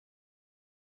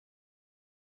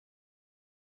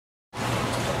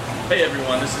Hey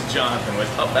everyone, this is Jonathan with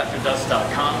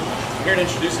UpAfterDust.com. I'm here to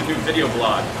introduce a new video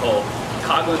blog called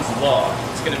Coughlin's Law.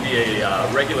 It's going to be a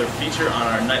regular feature on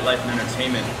our nightlife and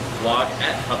entertainment blog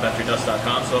at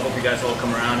UpAfterDust.com, so I hope you guys all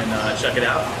come around and check it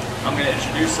out. I'm going to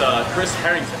introduce Chris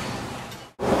Harrington.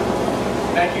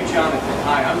 Thank you, Jonathan.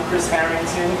 Hi, I'm Chris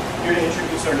Harrington, here to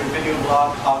introduce our new video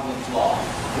blog, Coughlin's Law.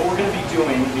 What we're going to be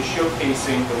doing is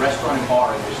showcasing the restaurant and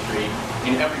bar industry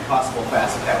in every possible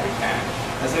facet that we can.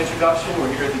 As an introduction,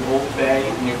 we're here at the Old Bay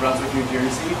in New Brunswick, New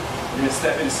Jersey. We're going to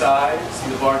step inside, see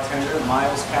the bartender,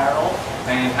 Miles Carroll,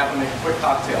 and have him make a quick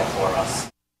cocktail for us.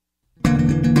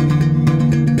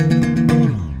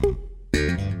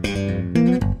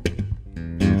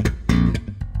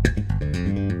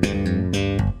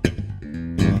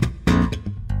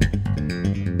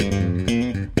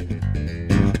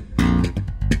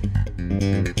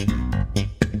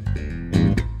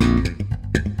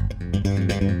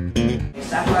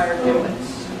 Saphire gimlets.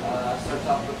 Starts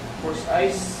off with coarse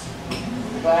ice,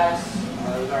 glass.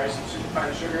 There's already some super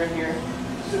fine sugar in here.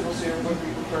 Simple syrup would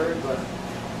be preferred, but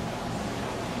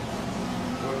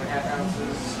 1.5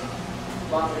 ounces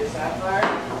Bombay Saphire.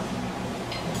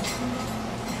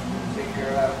 Take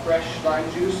your fresh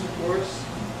lime juice, of course.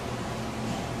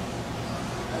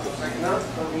 That looks like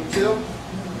enough. Don't need two.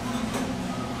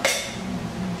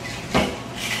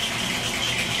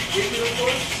 Ginger, of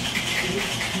course.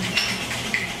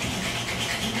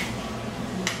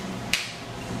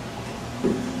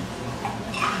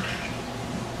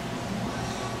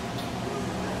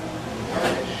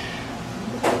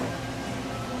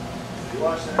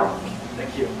 Wash that.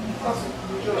 Thank you. Awesome.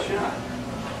 Enjoy.